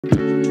The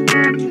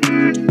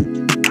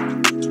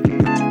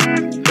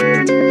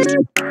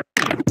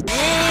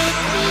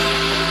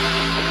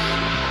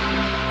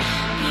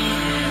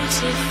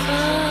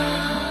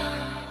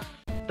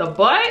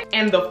butt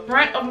and the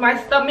front of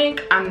my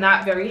stomach I'm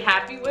not very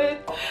happy with,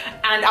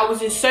 and I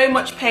was in so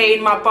much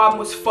pain. My bum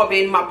was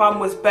throbbing, my bum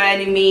was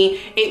burning me.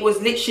 It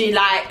was literally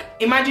like,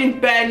 imagine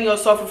burning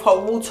yourself with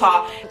hot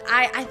water.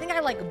 I think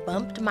I like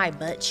bumped my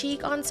butt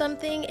cheek on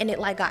something and it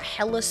like got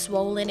hella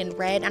swollen and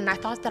red, and I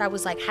thought that I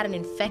was like had an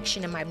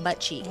infection in my butt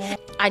cheek.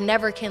 I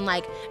never can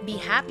like be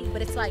happy,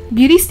 but it's like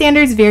beauty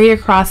standards vary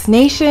across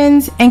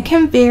nations and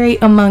can vary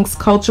amongst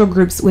cultural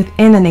groups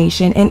within a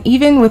nation and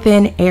even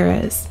within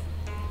eras.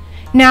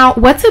 Now,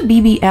 what's a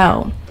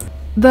BBL?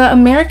 The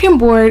American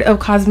Board of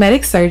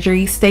Cosmetic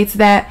Surgery states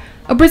that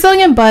a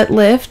Brazilian butt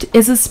lift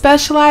is a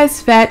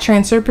specialized fat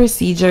transfer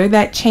procedure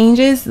that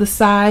changes the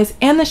size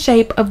and the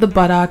shape of the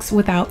buttocks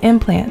without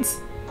implants.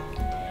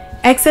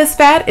 Excess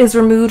fat is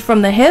removed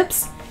from the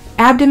hips,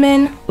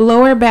 abdomen,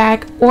 lower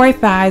back, or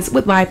thighs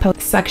with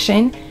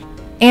liposuction,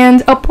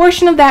 and a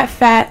portion of that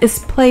fat is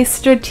placed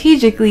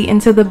strategically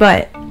into the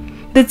butt.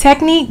 The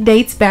technique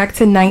dates back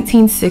to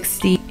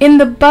 1960 in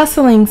the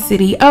bustling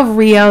city of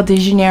Rio de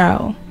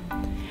Janeiro.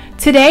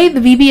 Today, the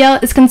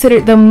BBL is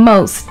considered the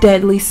most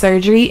deadly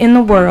surgery in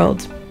the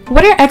world.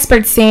 What are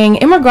experts saying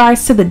in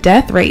regards to the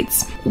death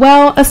rates?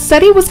 Well, a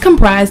study was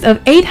comprised of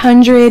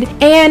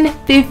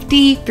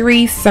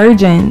 853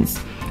 surgeons.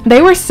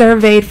 They were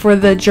surveyed for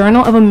the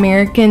Journal of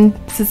American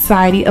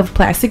Society of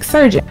Plastic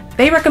Surgeons.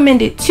 They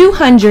recommended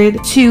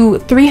 200 to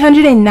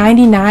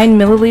 399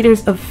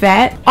 milliliters of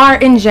fat are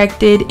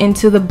injected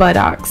into the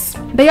buttocks.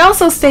 They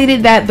also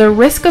stated that the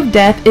risk of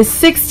death is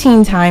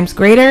 16 times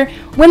greater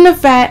when the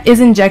fat is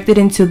injected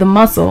into the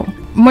muscle.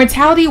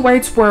 Mortality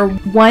rates were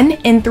 1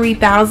 in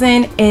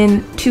 3,000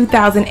 in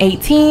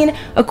 2018,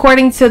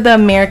 according to the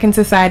American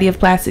Society of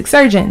Plastic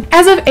Surgeons.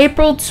 As of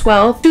April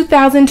 12,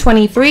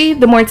 2023,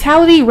 the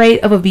mortality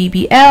rate of a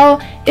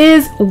BBL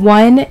is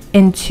 1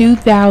 in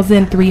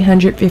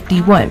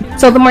 2,351.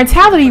 So the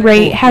mortality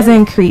rate has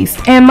increased,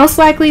 and most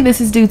likely this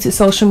is due to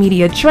social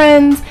media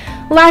trends,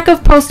 lack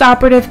of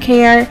post-operative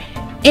care,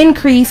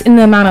 increase in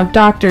the amount of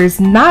doctors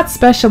not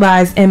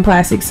specialized in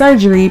plastic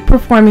surgery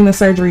performing the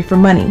surgery for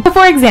money. So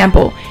for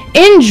example,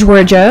 in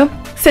Georgia,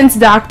 since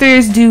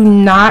doctors do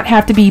not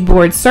have to be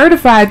board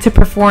certified to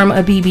perform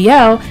a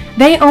BBL,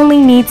 they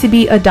only need to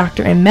be a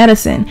doctor in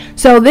medicine.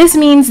 So this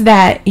means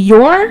that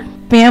your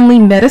family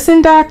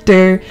medicine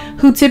doctor,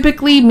 who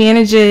typically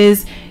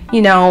manages,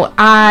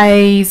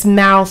 eyes,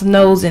 mouth,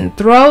 nose, and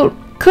throat,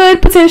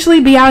 could potentially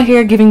be out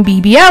here giving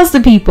BBLs to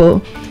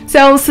people.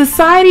 So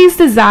society's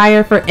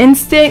desire for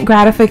instant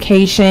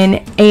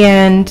gratification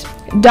and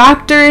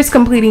doctors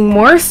completing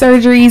more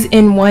surgeries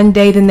in one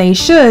day than they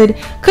should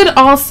could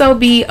also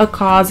be a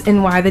cause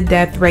in why the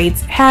death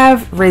rates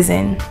have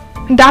risen.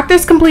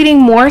 Doctors completing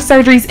more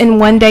surgeries in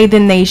one day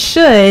than they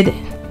should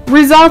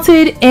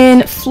resulted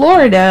in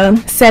Florida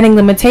setting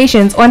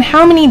limitations on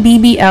how many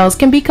BBLs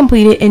can be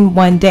completed in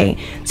one day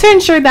to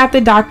ensure that the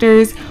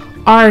doctors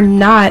are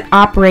not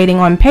operating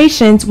on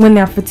patients when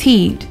they're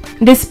fatigued.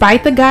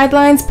 Despite the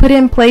guidelines put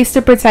in place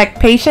to protect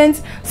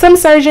patients, some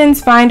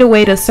surgeons find a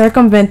way to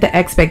circumvent the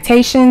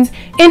expectations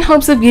in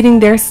hopes of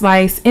getting their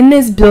slice in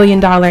this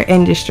billion-dollar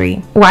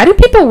industry. Why do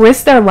people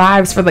risk their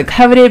lives for the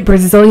coveted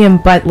Brazilian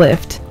butt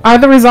lift? Are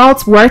the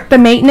results worth the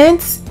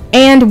maintenance?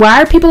 And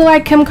why are people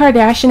like Kim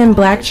Kardashian and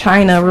Blac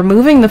Chyna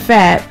removing the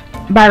fat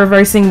by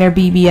reversing their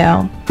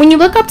BBL? When you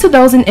look up to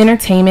those in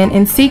entertainment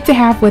and seek to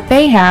have what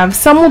they have,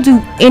 some will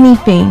do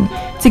anything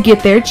to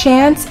get their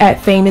chance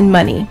at fame and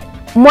money.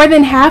 More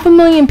than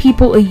 500,000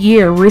 people a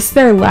year risk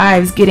their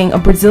lives getting a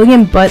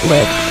Brazilian butt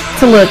lift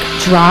to look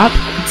drop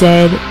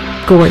dead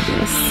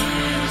gorgeous.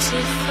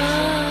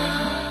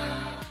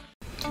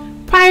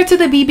 Prior to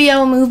the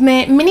BBL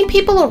movement, many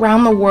people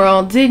around the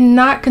world did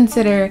not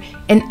consider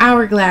an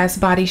hourglass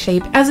body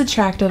shape as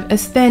attractive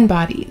as thin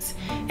bodies.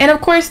 And of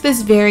course,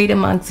 this varied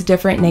amongst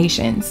different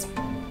nations.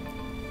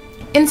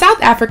 In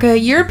South Africa,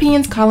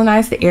 Europeans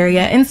colonized the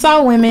area and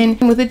saw women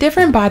with a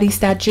different body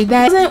stature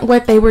that wasn't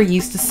what they were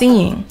used to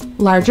seeing.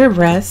 Larger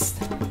breasts,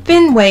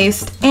 thin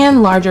waist,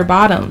 and larger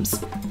bottoms.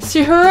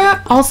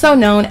 Sihura, also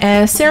known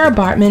as Sarah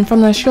Bartman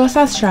from the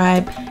Xhosa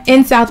tribe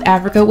in South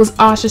Africa, was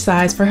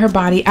ostracized for her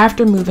body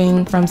after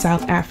moving from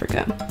South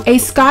Africa. A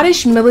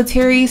Scottish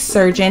military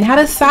surgeon had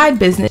a side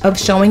business of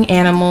showing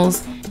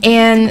animals,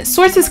 and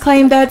sources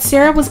claim that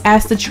Sarah was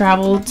asked to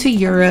travel to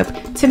Europe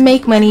to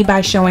make money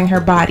by showing her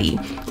body.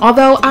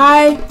 Although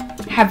I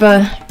have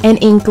an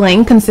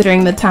inkling,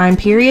 considering the time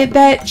period,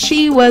 that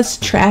she was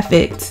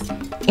trafficked,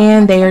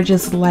 and they are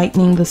just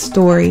lightening the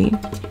story.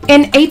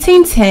 In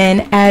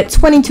 1810, at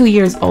 22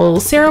 years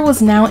old, Sarah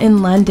was now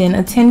in London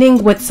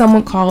attending what some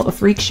would call a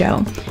freak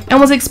show and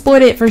was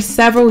exploited for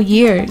several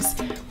years.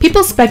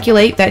 People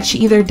speculate that she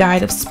either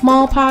died of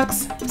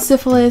smallpox,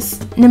 syphilis,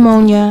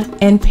 pneumonia,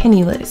 and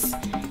penniless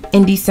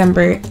in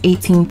December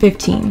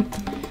 1815.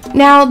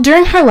 Now,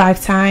 during her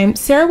lifetime,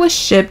 Sarah was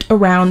shipped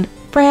around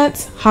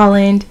France,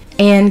 Holland,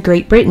 and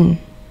Great Britain.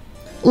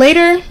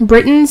 Later,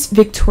 Britain's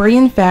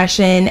Victorian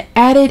fashion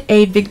added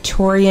a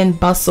Victorian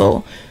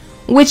bustle,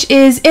 which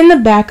is in the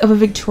back of a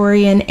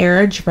Victorian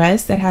era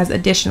dress that has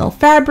additional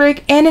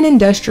fabric and an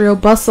industrial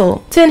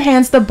bustle to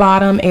enhance the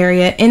bottom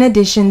area, in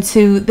addition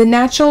to the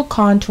natural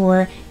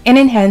contour and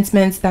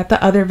enhancements that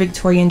the other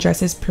Victorian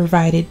dresses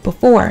provided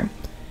before.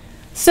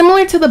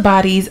 Similar to the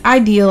bodies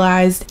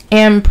idealized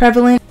and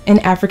prevalent in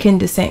African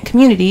descent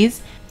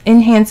communities,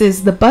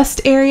 enhances the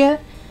bust area,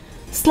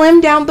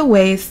 slimmed down the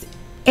waist,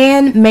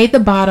 and made the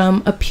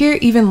bottom appear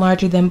even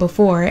larger than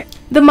before.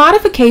 The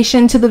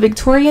modification to the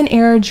Victorian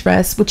era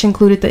dress, which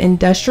included the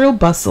industrial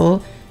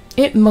bustle,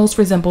 it most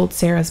resembled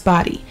Sarah's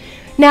body.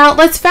 Now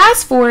let's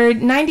fast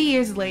forward 90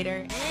 years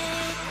later.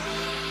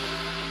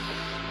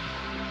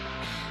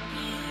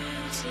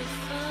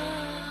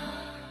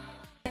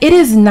 It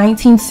is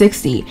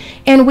 1960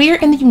 and we're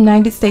in the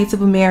United States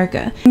of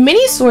America.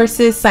 Many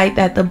sources cite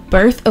that the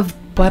birth of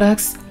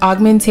buttocks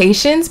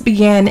augmentations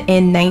began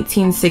in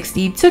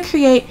 1960 to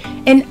create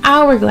an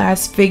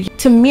hourglass figure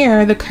to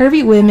mirror the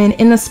curvy women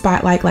in the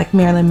spotlight like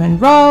Marilyn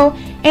Monroe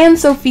and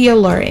Sophia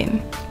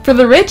Loren. For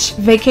the rich,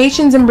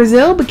 vacations in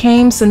Brazil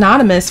became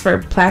synonymous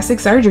for plastic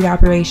surgery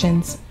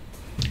operations.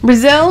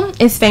 Brazil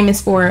is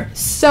famous for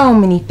so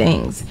many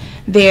things.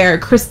 Their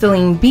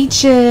crystalline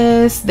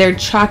beaches, their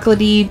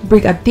chocolatey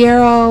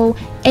brigadeiro,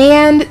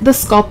 and the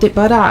sculpted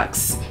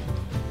buttocks,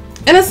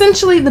 and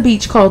essentially the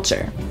beach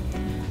culture.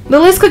 The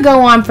list could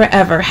go on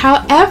forever.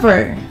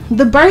 However,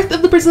 the birth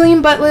of the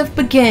Brazilian butt lift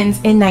begins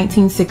in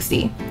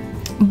 1960.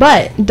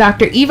 But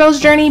Dr. Ivo's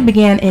journey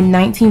began in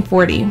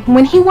 1940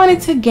 when he wanted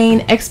to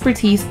gain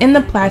expertise in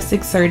the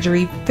plastic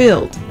surgery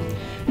field.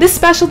 This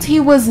specialty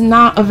was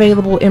not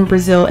available in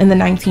Brazil in the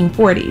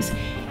 1940s.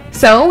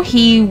 So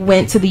he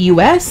went to the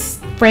US,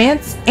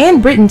 France,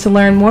 and Britain to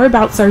learn more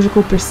about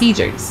surgical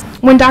procedures.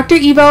 When Dr.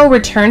 Ivo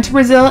returned to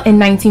Brazil in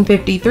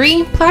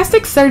 1953,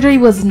 plastic surgery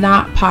was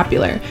not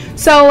popular,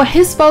 so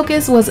his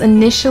focus was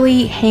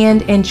initially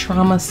hand and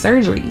trauma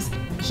surgeries.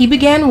 He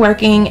began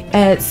working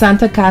at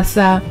Santa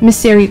Casa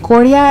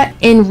Misericordia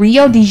in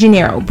Rio de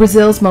Janeiro,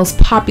 Brazil's most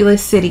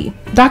populous city.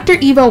 Dr.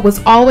 Ivo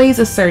was always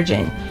a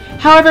surgeon.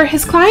 However,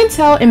 his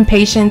clientele and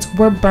patients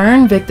were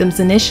burn victims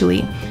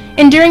initially.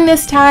 And during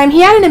this time,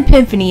 he had an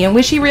epiphany in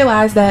which he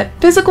realized that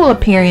physical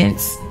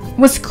appearance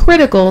was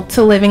critical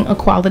to living a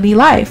quality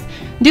life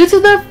due to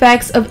the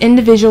effects of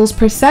individuals'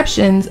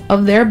 perceptions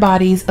of their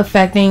bodies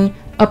affecting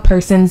a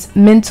person's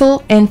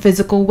mental and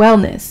physical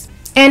wellness.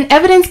 And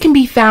evidence can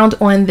be found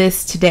on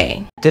this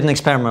today. Did an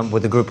experiment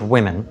with a group of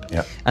women,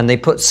 and they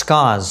put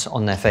scars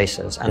on their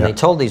faces, and they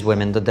told these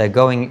women that they're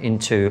going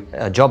into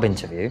a job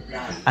interview,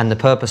 and the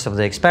purpose of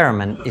the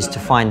experiment is to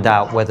find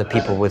out whether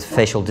people with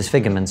facial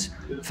disfigurements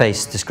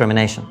face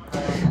discrimination.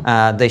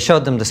 They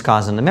showed them the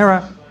scars in the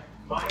mirror.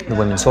 The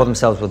women saw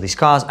themselves with these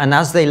scars, and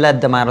as they led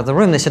them out of the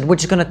room, they said, we're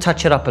just going to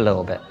touch it up a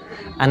little bit.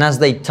 And as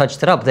they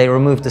touched it up, they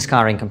removed the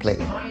scarring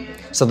completely.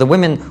 So the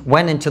women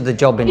went into the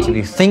job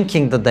interview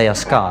thinking that they are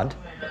scarred,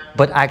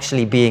 but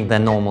actually being their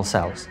normal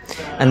selves.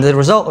 And the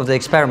result of the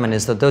experiment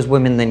is that those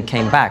women then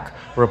came back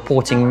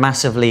reporting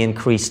massively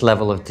increased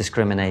level of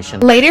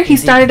discrimination. Later, he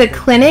started a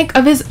clinic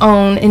of his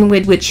own in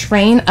which would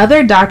train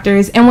other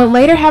doctors and would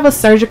later have a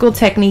surgical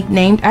technique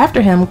named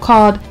after him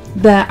called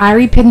the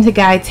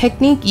Iripintagai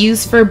technique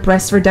used for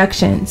breast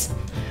reductions.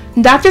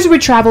 Doctors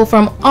would travel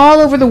from all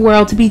over the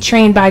world to be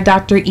trained by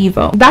Dr.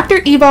 Ivo. Dr.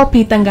 Ivo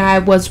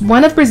Pitangai was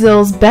one of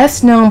Brazil's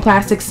best-known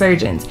plastic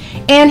surgeons,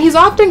 and he's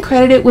often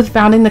credited with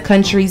founding the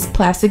country's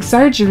plastic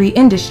surgery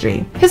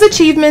industry. His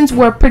achievements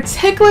were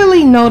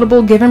particularly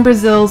notable given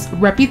Brazil's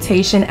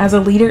reputation as a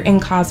leader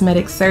in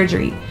cosmetic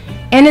surgery,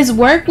 and his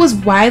work was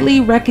widely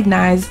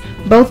recognized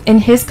both in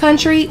his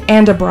country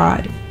and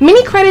abroad.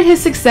 Many credit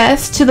his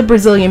success to the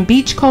Brazilian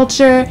beach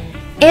culture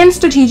and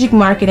strategic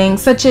marketing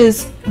such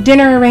as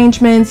dinner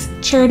arrangements,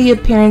 charity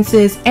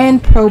appearances,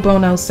 and pro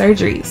bono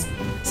surgeries.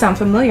 Sound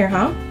familiar,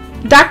 huh?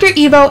 Dr.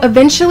 Ivo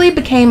eventually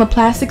became a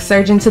plastic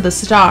surgeon to the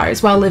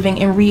stars while living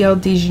in Rio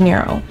de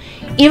Janeiro.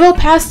 Ivo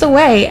passed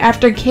away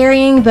after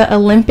carrying the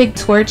Olympic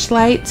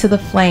torchlight to the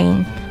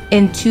flame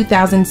in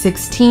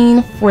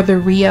 2016 for the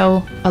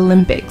Rio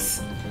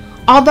Olympics.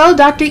 Although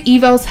Dr.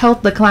 Ivo's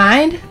health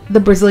declined, the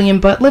Brazilian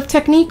butt lift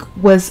technique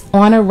was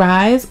on a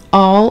rise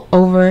all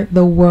over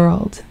the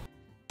world.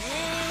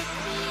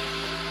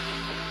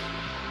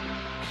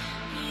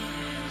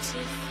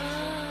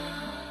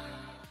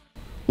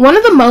 One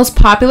of the most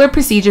popular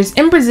procedures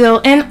in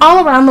Brazil and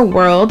all around the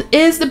world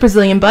is the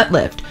Brazilian butt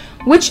lift,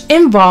 which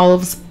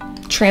involves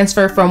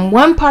transfer from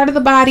one part of the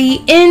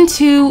body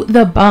into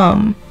the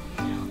bum.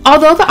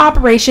 Although the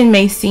operation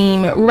may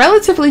seem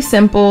relatively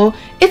simple,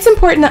 it's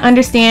important to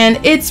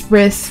understand its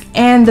risks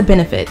and the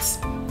benefits.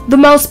 The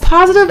most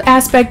positive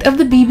aspect of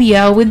the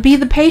BBL would be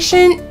the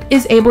patient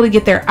is able to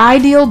get their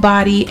ideal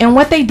body and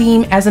what they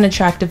deem as an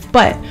attractive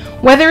butt,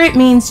 whether it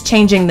means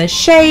changing the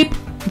shape,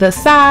 the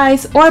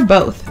size, or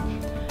both.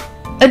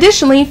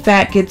 Additionally,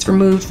 fat gets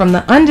removed from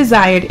the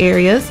undesired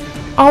areas,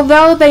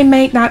 although they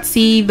may not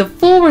see the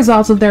full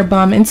results of their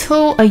bum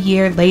until a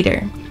year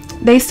later.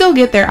 They still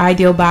get their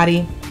ideal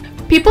body.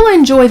 People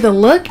enjoy the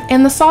look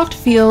and the soft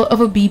feel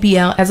of a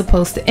BBL as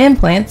opposed to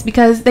implants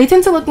because they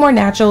tend to look more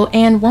natural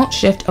and won't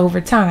shift over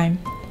time.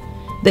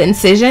 The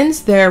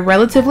incisions, they're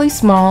relatively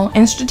small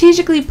and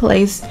strategically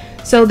placed,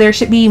 so there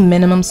should be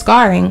minimum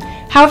scarring.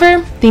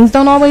 However, things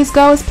don't always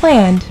go as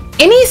planned.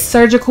 Any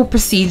surgical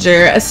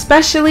procedure,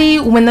 especially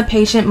when the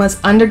patient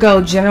must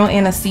undergo general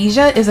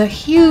anesthesia, is a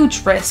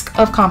huge risk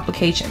of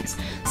complications.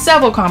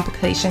 Several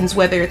complications,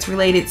 whether it's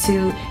related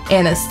to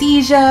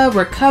anesthesia,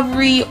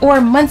 recovery, or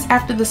months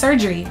after the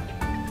surgery.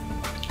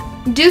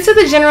 Due to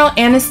the general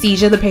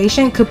anesthesia, the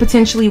patient could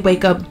potentially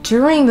wake up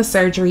during the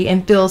surgery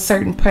and feel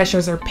certain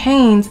pressures or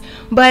pains,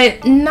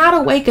 but not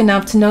awake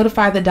enough to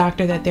notify the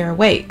doctor that they're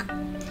awake.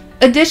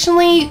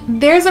 Additionally,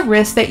 there's a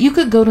risk that you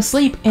could go to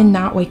sleep and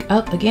not wake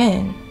up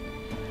again.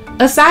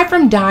 Aside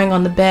from dying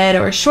on the bed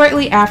or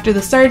shortly after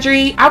the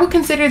surgery, I would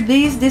consider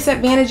these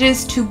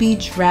disadvantages to be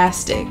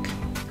drastic.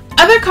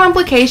 Other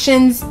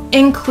complications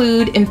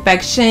include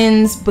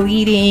infections,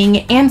 bleeding,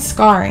 and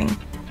scarring.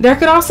 There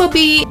could also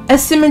be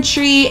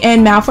asymmetry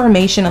and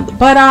malformation of the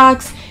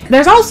buttocks.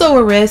 There's also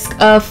a risk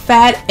of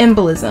fat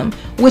embolism,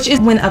 which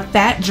is when a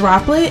fat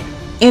droplet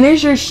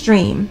enters your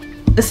stream.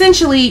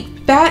 Essentially,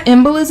 fat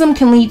embolism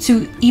can lead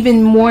to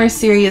even more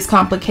serious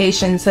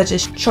complications such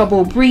as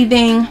trouble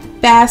breathing,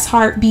 fast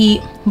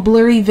heartbeat,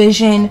 blurry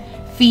vision,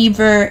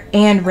 fever,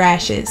 and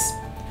rashes.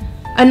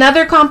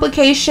 Another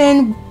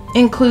complication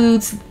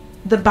includes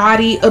the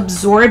body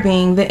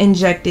absorbing the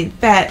injected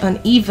fat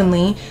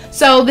unevenly,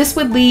 so this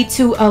would lead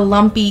to a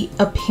lumpy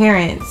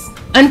appearance.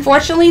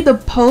 Unfortunately, the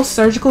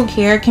post-surgical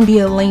care can be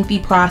a lengthy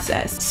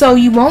process, so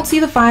you won't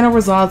see the final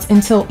results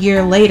until a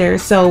year later,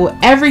 so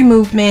every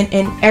movement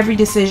and every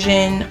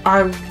decision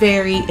are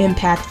very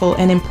impactful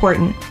and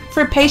important.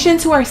 For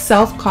patients who are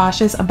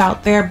self-cautious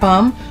about their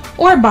bum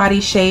or body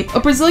shape, a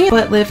Brazilian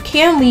butt lift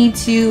can lead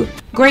to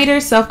greater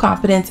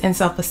self-confidence and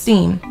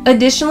self-esteem.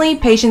 Additionally,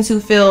 patients who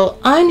feel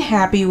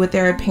unhappy with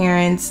their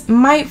appearance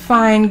might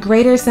find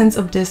greater sense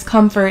of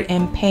discomfort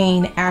and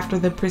pain after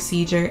the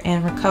procedure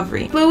and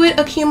recovery. Fluid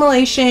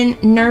accumulation,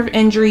 nerve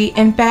injury,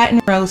 and fat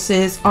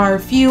neurosis are a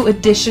few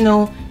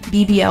additional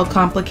BBL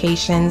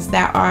complications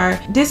that are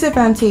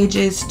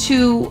disadvantageous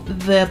to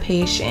the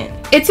patient.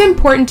 It's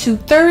important to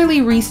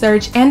thoroughly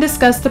research and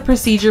discuss the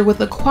procedure with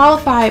a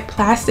qualified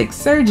plastic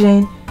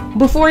surgeon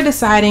before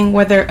deciding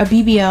whether a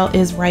BBL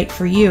is right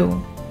for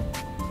you.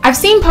 I've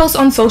seen posts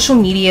on social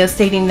media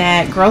stating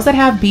that girls that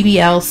have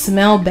BBL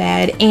smell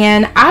bad,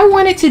 and I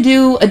wanted to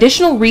do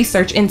additional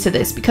research into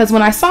this because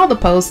when I saw the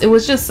post, it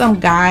was just some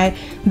guy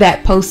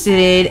that posted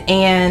it,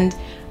 and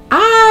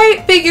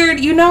I figured,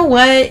 you know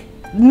what?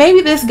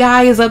 Maybe this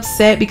guy is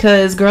upset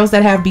because girls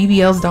that have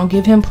BBLs don't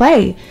give him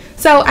play.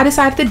 So I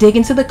decided to dig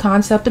into the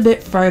concept a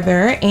bit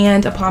further,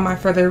 and upon my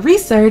further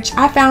research,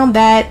 I found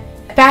that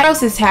fat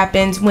neurosis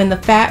happens when the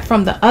fat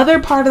from the other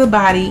part of the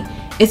body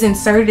is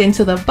inserted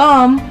into the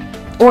bum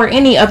or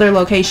any other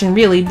location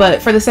really, but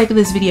for the sake of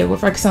this video, we'll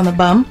focus on the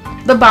bum.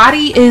 The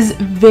body is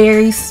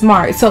very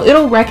smart, so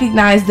it'll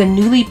recognize the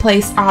newly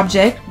placed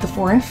object, the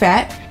foreign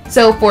fat.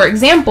 So for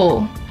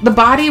example, the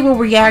body will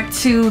react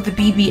to the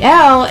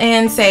BBL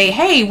and say,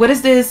 hey, what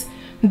is this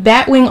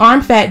bat wing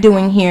arm fat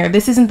doing here?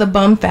 This isn't the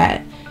bum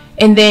fat.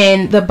 And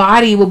then the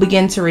body will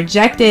begin to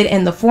reject it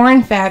and the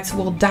foreign fats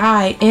will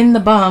die in the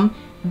bum.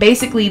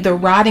 Basically, the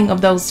rotting of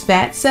those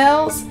fat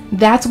cells,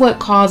 that's what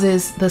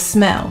causes the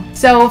smell.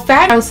 So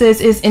fat neurosis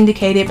is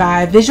indicated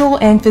by visual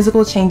and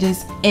physical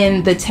changes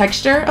in the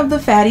texture of the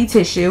fatty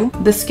tissue,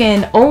 the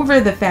skin over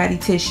the fatty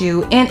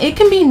tissue, and it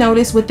can be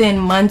noticed within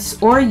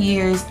months or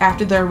years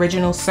after the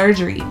original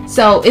surgery.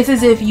 So it's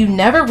as if you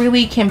never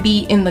really can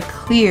be in the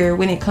clear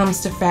when it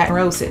comes to fat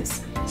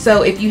neurosis.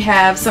 So if you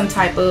have some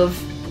type of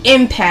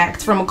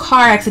impact from a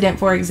car accident,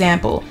 for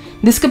example,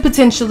 this could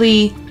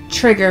potentially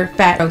trigger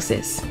fat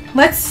neurosis.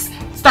 Let's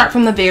start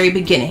from the very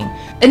beginning.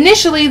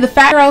 Initially, the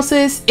fat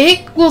neurosis,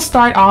 it will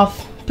start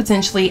off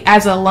potentially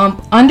as a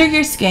lump under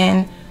your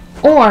skin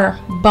or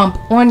bump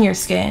on your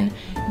skin.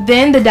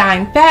 Then the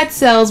dying fat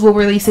cells will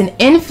release an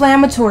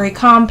inflammatory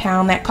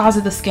compound that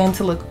causes the skin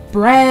to look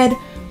red,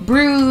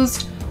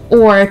 bruised,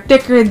 or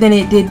thicker than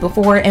it did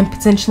before and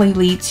potentially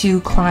lead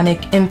to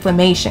chronic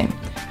inflammation.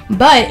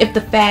 But if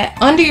the fat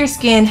under your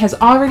skin has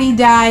already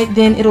died,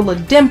 then it'll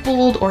look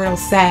dimpled or it'll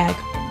sag.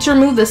 To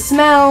remove the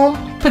smell,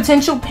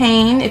 potential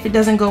pain if it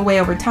doesn't go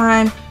away over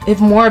time, if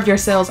more of your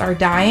cells are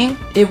dying,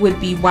 it would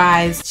be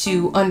wise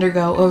to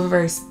undergo a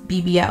reverse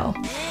BBL.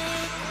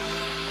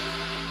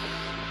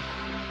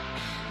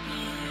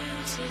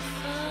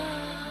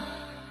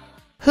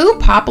 Who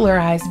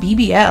popularized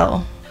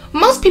BBL?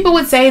 Most people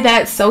would say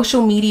that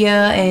social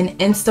media and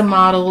Insta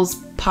models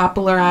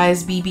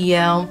popularized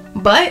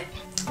BBL, but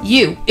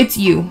it's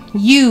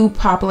you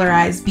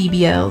popularized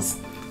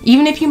BBLs,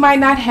 even if you might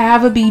not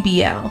have a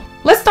BBL.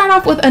 Let's start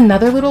off with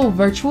another little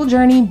virtual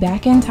journey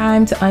back in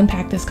time to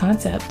unpack this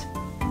concept.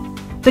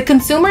 The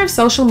consumer of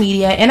social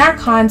media and our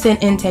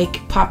content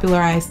intake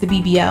popularized the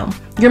BBL.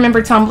 You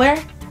remember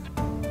Tumblr?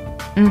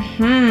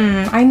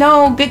 I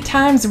know, good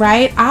times,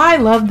 right? I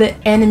love the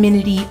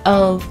anonymity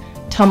of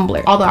Tumblr.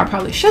 Tumblr. Although I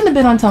probably shouldn't have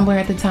been on Tumblr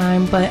at the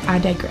time, but I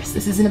digress.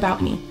 This isn't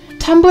about me.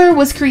 Tumblr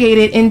was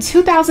created in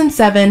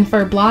 2007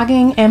 for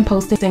blogging and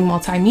posting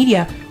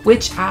multimedia,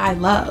 which I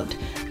loved.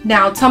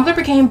 Now, Tumblr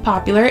became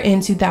popular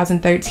in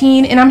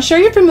 2013, and I'm sure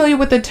you're familiar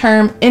with the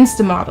term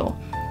Insta model.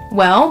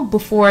 Well,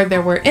 before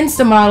there were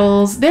Insta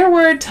models, there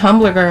were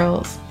Tumblr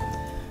girls.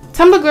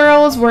 Tumblr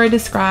girls were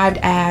described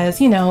as,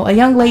 you know, a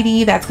young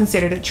lady that's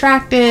considered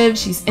attractive,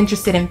 she's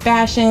interested in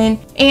fashion,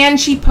 and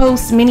she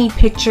posts many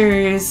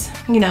pictures,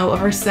 you know, of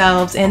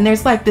herself, and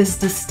there's like this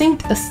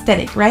distinct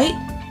aesthetic, right?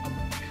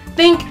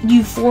 Think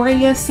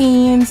euphoria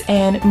scenes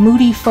and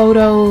moody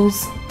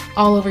photos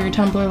all over your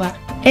Tumblr life.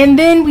 And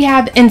then we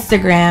have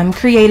Instagram,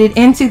 created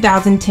in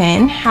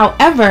 2010.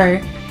 However,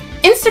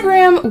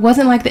 Instagram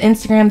wasn't like the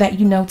Instagram that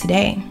you know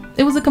today.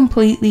 It was a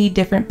completely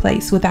different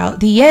place without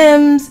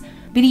DMs,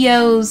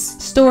 videos,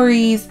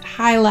 stories,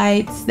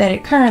 highlights that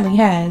it currently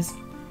has.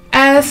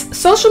 As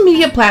social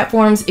media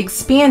platforms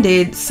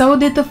expanded, so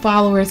did the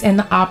followers and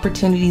the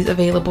opportunities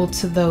available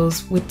to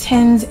those with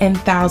tens and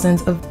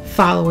thousands of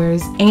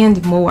followers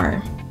and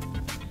more.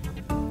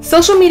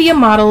 Social media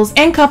models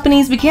and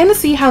companies began to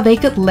see how they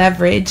could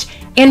leverage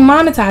and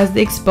monetize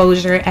the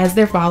exposure as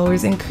their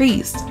followers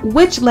increased,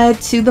 which led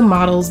to the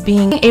models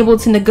being able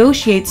to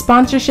negotiate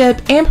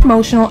sponsorship and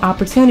promotional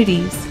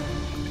opportunities.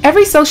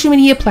 Every social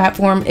media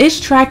platform is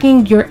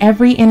tracking your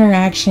every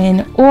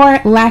interaction or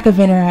lack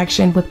of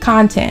interaction with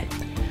content.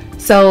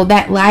 So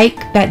that like,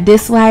 that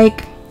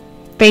dislike,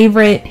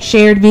 favorite,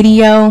 shared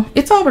video,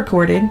 it's all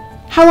recorded.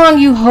 How long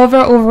you hover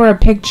over a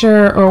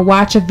picture or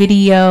watch a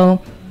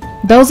video,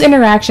 those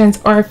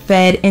interactions are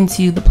fed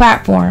into the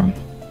platform.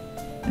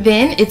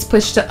 Then it's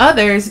pushed to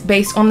others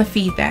based on the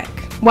feedback,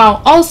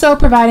 while also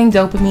providing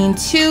dopamine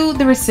to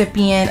the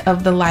recipient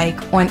of the like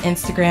on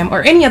Instagram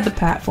or any other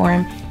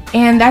platform.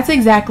 And that's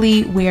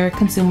exactly where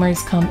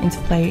consumers come into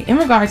play in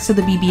regards to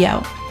the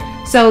BBL.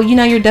 So, you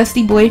know, your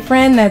dusty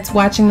boyfriend that's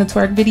watching the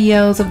twerk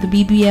videos of the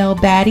BBL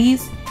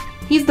baddies,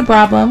 he's the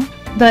problem.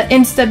 The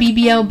Insta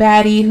BBL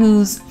baddie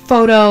whose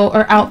photo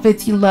or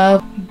outfits you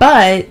love,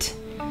 but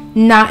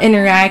not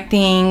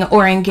interacting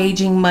or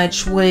engaging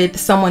much with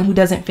someone who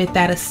doesn't fit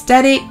that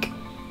aesthetic.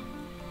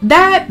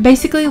 That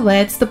basically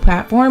lets the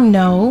platform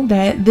know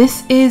that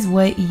this is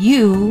what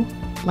you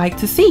like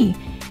to see.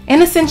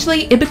 And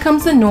essentially it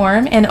becomes the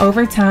norm, and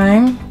over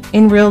time,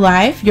 in real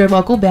life, your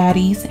local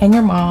baddies and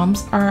your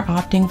moms are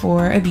opting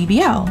for a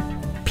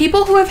BBL.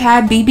 People who have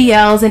had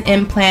BBLs and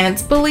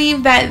implants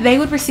believe that they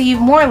would receive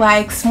more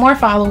likes, more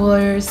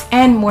followers,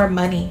 and more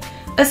money.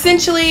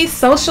 Essentially,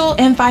 social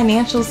and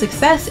financial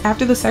success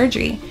after the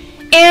surgery.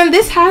 And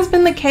this has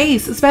been the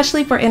case,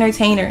 especially for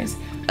entertainers.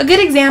 A good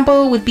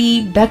example would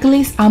be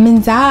Douglas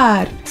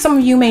Amenziad. Some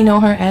of you may know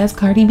her as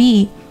Cardi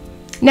B.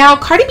 Now,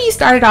 Cardi B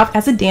started off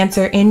as a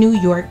dancer in New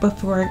York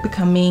before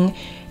becoming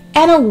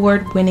an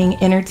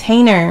award-winning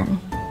entertainer.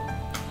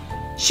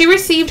 She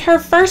received her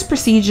first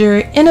procedure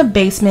in a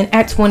basement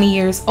at 20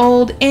 years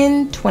old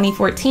in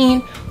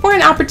 2014 for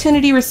an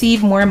opportunity to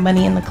receive more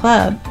money in the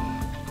club.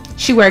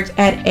 She worked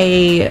at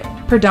a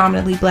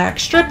predominantly black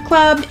strip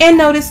club and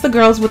noticed the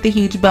girls with the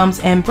huge bums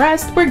and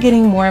breasts were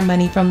getting more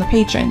money from the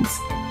patrons.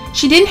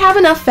 She didn't have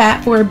enough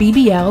fat for a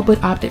BBL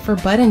but opted for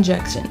butt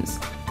injections.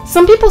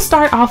 Some people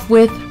start off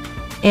with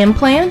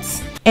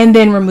implants and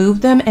then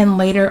remove them and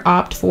later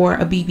opt for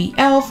a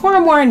BBL for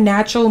a more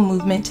natural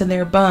movement to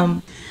their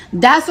bum.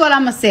 That's what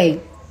I'm gonna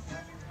say.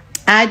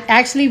 I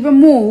actually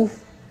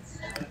remove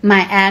my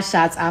ass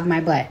shots out of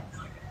my butt.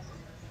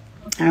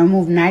 I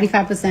removed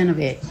 95% of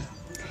it.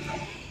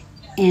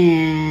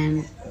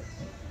 And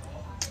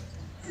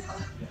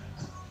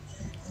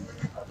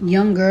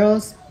young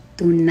girls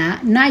do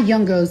not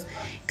young girls,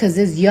 because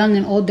it's young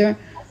and older,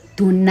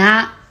 do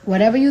not,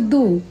 whatever you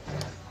do,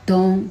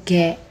 don't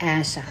get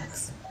ass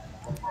shots.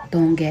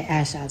 Don't get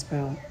ass shots,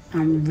 bro.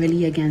 I'm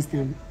really against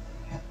them.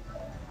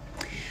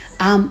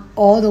 I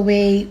all the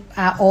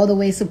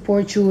way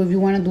support you if you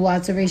want to do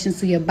alterations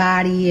to your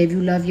body, if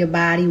you love your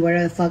body,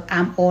 whatever the fuck,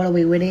 I'm all the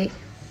way with it.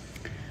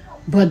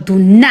 But do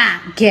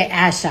not get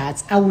ass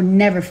shots. I would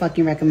never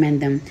fucking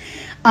recommend them.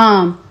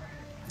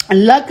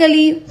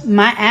 Luckily,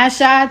 my ass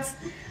shots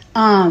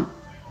that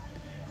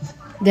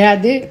I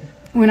did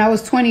when I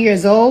was 20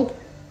 years old,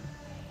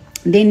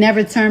 they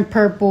never turned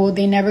purple.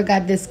 They never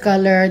got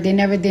discolored. They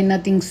never did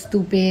nothing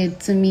stupid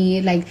to me.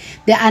 Like,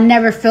 I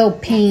never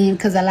felt pain,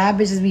 because a lot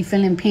of bitches be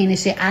feeling pain and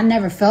shit. I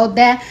never felt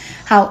that.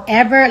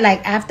 However,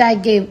 like, after I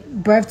gave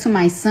birth to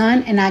my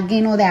son and I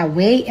gained all that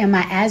weight and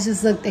my ass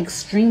just looked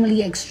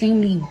extremely,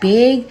 extremely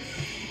big,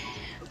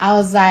 I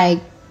was like,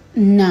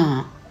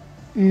 nah,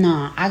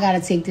 I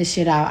gotta take this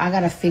shit out. I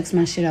gotta fix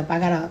my shit up. I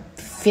gotta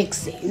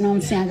fix it. You know what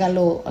I'm saying? I got a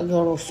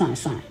little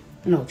something.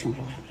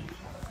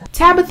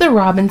 Tabitha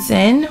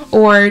Robinson,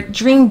 or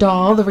Dream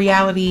Doll, the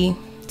reality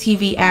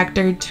TV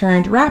actor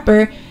turned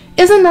rapper,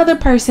 is another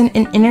person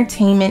in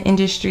entertainment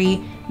industry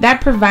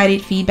that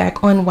provided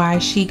feedback on why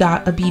she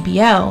got a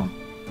BBL.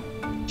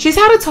 She's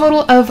had a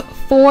total of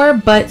 4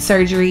 butt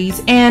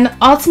surgeries and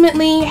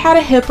ultimately had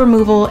a hip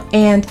removal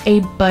and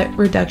a butt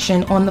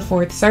reduction on the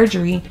 4th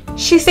surgery.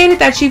 She stated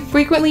that she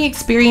frequently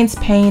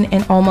experienced pain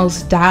and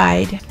almost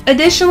died.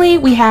 Additionally,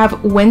 we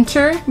have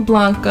Winter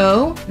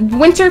Blanco.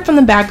 Winter from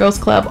the Bad Girls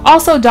Club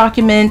also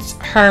documents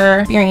her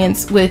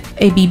experience with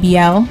a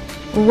BBL.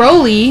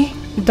 Rolly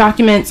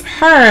documents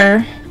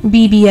her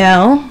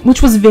BBL,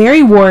 which was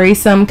very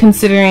worrisome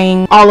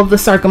considering all of the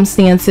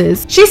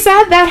circumstances. She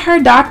said that her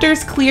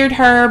doctors cleared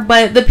her,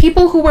 but the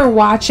people who were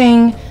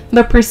watching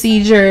the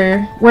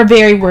procedure were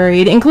very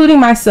worried, including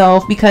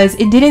myself, because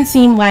it didn't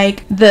seem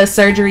like the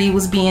surgery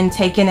was being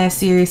taken as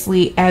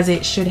seriously as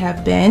it should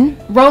have been.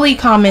 Rolly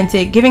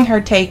commented, giving her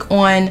take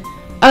on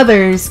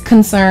others'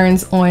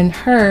 concerns on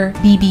her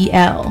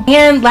BBL.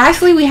 And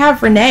lastly, we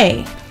have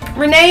Renee.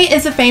 Renee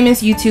is a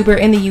famous YouTuber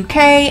in the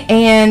UK,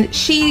 and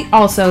she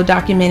also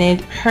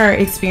documented her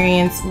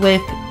experience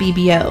with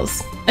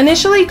BBLs.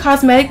 Initially,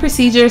 cosmetic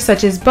procedures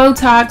such as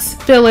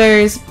Botox,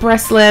 fillers,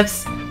 breast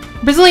lifts,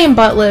 Brazilian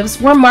butt lifts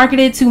were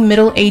marketed to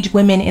middle-aged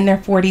women in their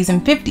 40s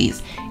and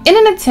 50s in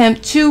an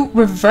attempt to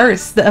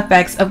reverse the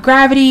effects of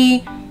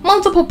gravity,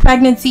 multiple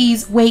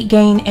pregnancies, weight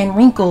gain, and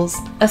wrinkles.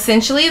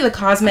 Essentially, the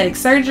cosmetic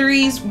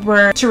surgeries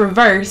were to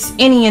reverse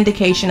any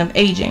indication of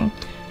aging.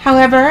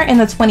 However, in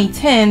the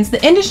 2010s,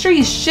 the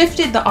industry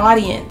shifted the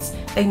audience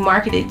they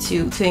marketed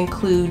to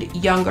include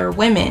younger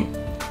women.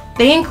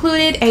 They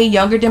included a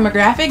younger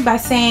demographic by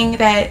saying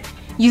that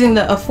using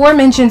the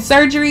aforementioned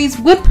surgeries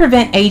would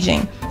prevent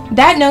aging.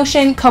 That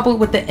notion,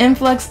 coupled with the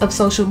influx of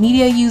social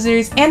media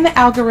users and the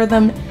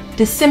algorithm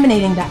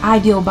disseminating the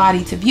ideal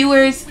body to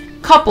viewers,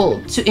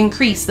 coupled to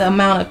increase the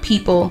amount of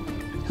people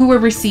who were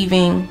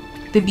receiving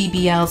the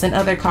BBLs and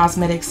other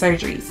cosmetic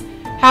surgeries.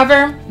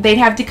 However, they'd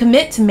have to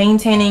commit to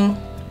maintaining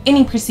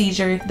any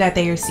procedure that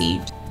they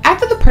received.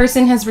 After the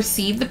person has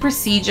received the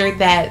procedure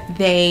that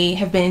they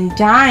have been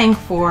dying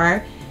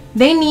for,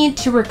 they need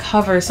to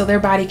recover so their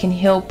body can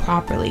heal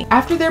properly.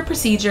 After their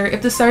procedure,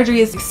 if the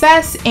surgery is a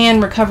success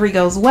and recovery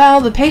goes well,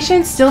 the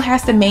patient still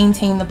has to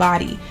maintain the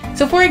body.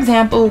 So for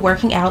example,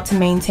 working out to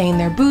maintain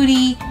their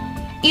booty,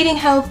 eating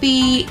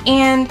healthy,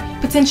 and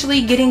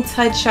potentially getting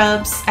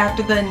touch-ups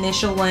after the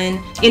initial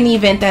one. In the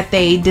event that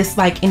they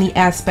dislike any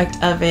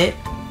aspect of it,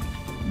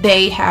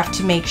 they have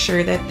to make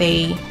sure that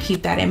they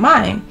keep that in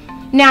mind.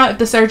 Now, if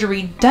the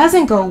surgery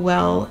doesn't go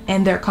well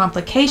and there are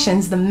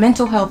complications, the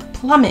mental health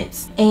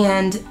plummets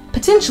and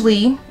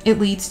potentially it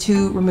leads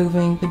to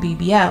removing the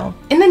BBL.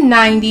 In the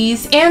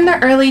 90s and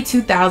the early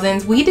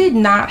 2000s, we did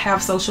not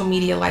have social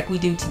media like we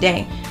do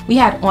today. We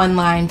had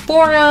online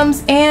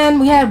forums and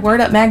we had Word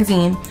Up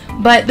magazine,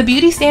 but the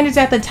beauty standards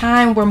at the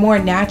time were more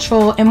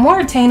natural and more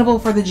attainable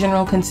for the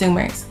general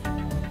consumers.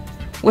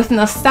 With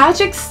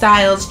nostalgic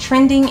styles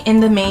trending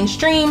in the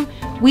mainstream,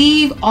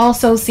 we've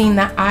also seen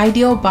the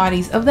ideal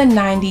bodies of the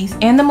 90s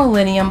and the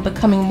millennium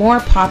becoming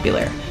more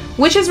popular,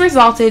 which has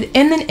resulted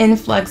in an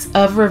influx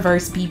of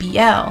reverse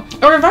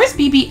BBL. A reverse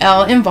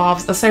BBL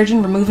involves a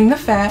surgeon removing the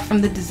fat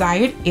from the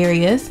desired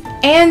areas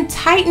and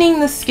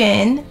tightening the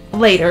skin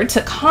later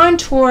to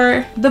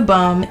contour the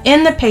bum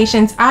in the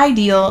patient's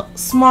ideal,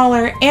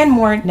 smaller, and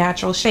more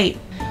natural shape,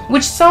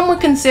 which some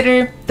would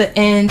consider the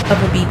end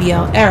of a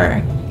BBL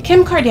era.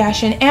 Kim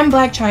Kardashian and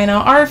Blac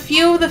Chyna are a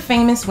few of the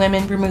famous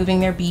women removing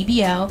their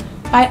BBL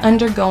by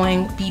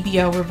undergoing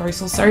BBL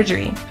reversal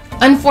surgery.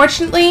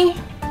 Unfortunately,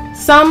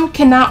 some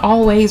cannot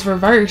always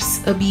reverse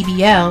a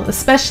BBL,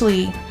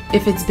 especially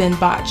if it's been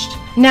botched.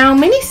 Now,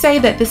 many say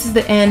that this is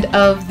the end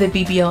of the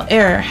BBL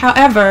era.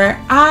 However,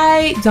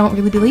 I don't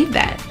really believe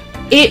that.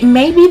 It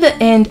may be the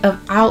end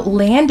of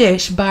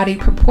outlandish body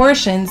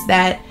proportions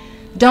that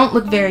don't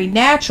look very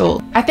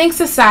natural. I think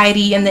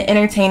society and the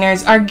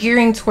entertainers are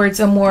gearing towards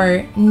a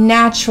more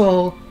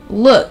natural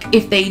look.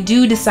 If they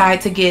do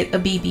decide to get a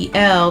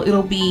BBL,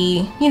 it'll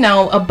be,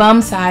 a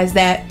bum size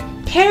that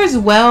pairs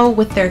well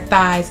with their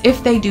thighs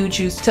if they do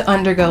choose to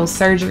undergo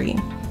surgery.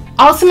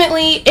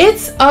 Ultimately,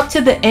 it's up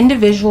to the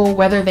individual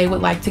whether they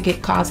would like to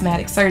get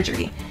cosmetic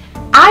surgery.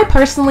 I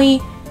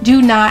personally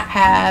do not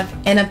have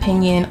an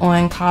opinion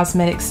on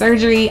cosmetic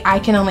surgery. I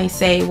can only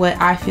say what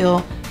I feel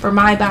for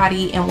my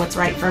body and what's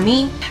right for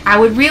me. I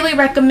would really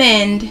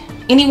recommend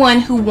anyone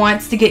who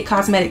wants to get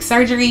cosmetic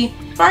surgery,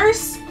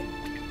 first,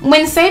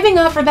 when saving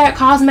up for that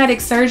cosmetic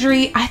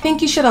surgery, I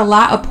think you should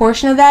allot a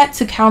portion of that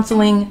to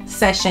counseling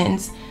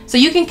sessions so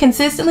you can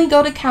consistently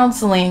go to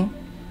counseling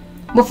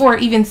before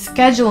even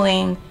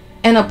scheduling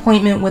an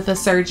appointment with a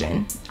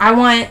surgeon. I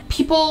want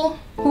people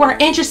who are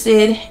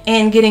interested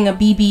in getting a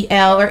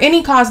BBL or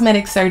any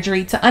cosmetic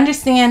surgery to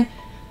understand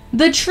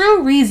the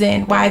true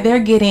reason why they're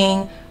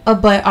getting a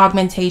butt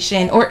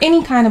augmentation or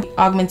any kind of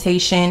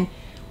augmentation,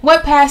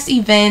 what past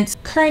events,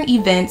 current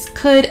events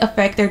could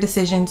affect their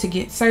decision to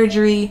get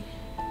surgery.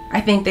 I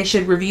think they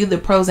should review the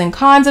pros and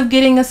cons of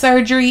getting a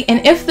surgery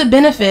and if the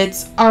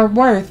benefits are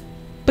worth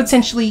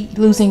potentially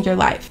losing your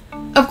life.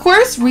 Of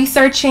course,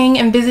 researching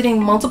and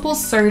visiting multiple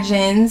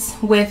surgeons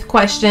with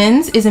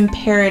questions is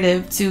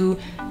imperative to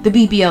the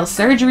BBL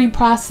surgery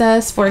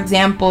process. For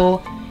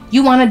example,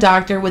 you want a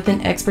doctor with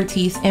an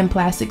expertise in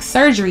plastic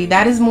surgery.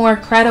 That is more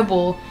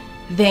credible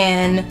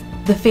than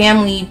the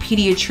family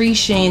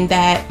pediatrician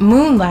that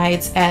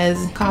moonlights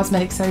as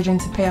cosmetic surgeon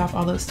to pay off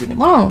all those student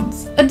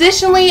loans.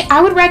 Additionally, I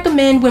would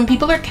recommend when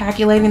people are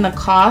calculating the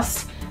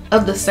cost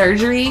of the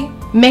surgery,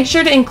 make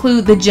sure to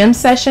include the gym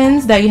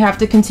sessions that you have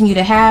to continue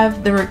to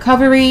have, the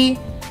recovery,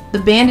 the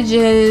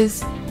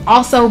bandages.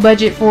 Also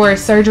budget for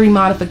surgery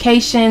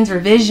modifications,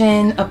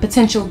 revision, a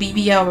potential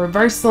BBL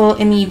reversal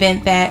in the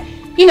event that,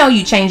 you know,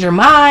 you change your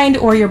mind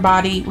or your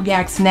body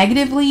reacts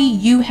negatively.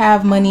 You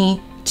have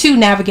money to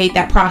navigate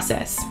that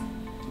process.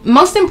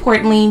 Most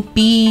importantly,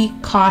 be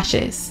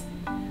cautious.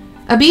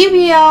 A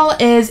BBL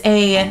is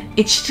an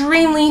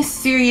extremely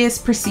serious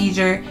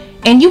procedure,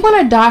 and you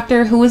want a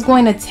doctor who is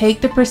going to take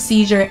the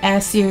procedure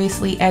as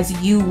seriously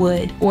as you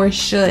would or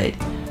should,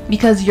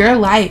 because your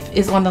life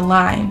is on the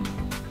line.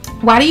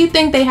 Why do you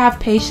think they have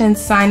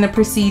patients sign the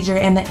procedure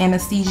and the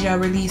anesthesia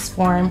release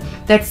form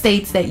that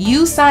states that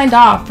you signed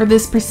off for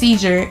this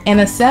procedure and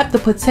accept the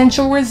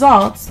potential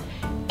results,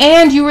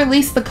 and you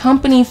release the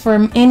company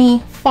from any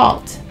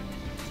fault?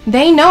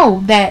 They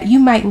know that you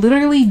might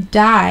literally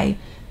die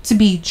to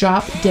be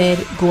drop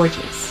dead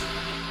gorgeous.